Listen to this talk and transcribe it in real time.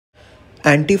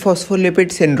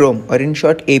Antiphospholipid syndrome, or in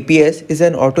short APS, is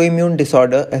an autoimmune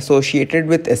disorder associated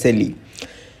with SLE.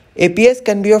 APS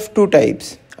can be of two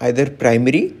types, either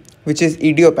primary, which is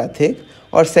idiopathic,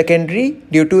 or secondary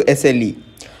due to SLE.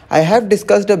 I have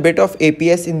discussed a bit of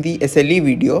APS in the SLE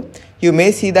video. You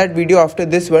may see that video after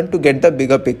this one to get the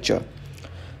bigger picture.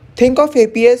 Think of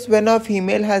APS when a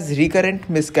female has recurrent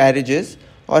miscarriages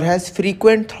or has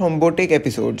frequent thrombotic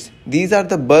episodes. These are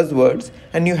the buzzwords,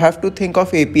 and you have to think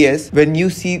of APS when you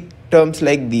see terms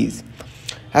like these.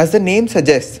 As the name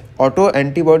suggests,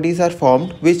 autoantibodies are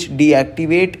formed which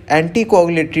deactivate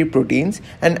anticoagulatory proteins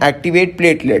and activate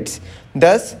platelets,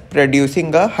 thus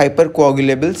producing a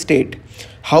hypercoagulable state.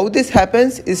 How this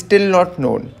happens is still not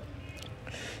known.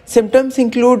 Symptoms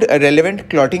include relevant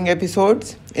clotting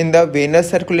episodes. In the venous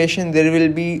circulation, there will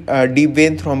be deep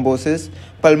vein thrombosis,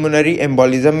 pulmonary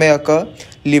embolism may occur.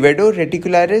 Livedo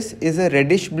reticularis is a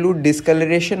reddish-blue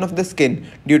discoloration of the skin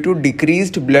due to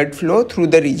decreased blood flow through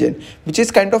the region, which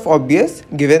is kind of obvious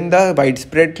given the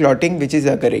widespread clotting which is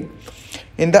occurring.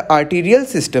 In the arterial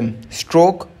system,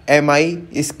 stroke, MI,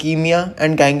 ischemia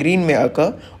and gangrene may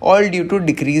occur, all due to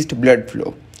decreased blood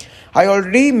flow. I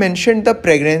already mentioned the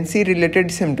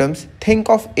pregnancy-related symptoms. Think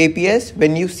of APS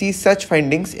when you see such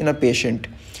findings in a patient.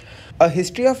 A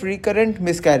history of recurrent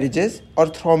miscarriages or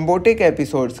thrombotic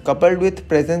episodes coupled with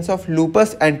presence of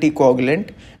lupus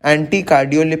anticoagulant,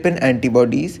 anti-cardiolipin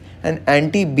antibodies and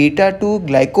anti-beta-2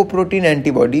 glycoprotein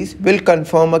antibodies will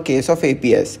confirm a case of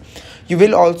APS. You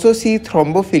will also see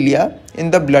thrombophilia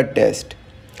in the blood test.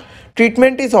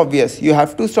 Treatment is obvious. You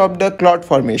have to stop the clot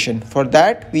formation. For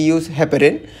that, we use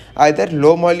heparin, either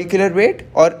low molecular weight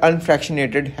or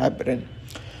unfractionated heparin.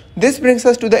 This brings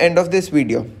us to the end of this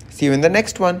video. See you in the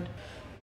next one.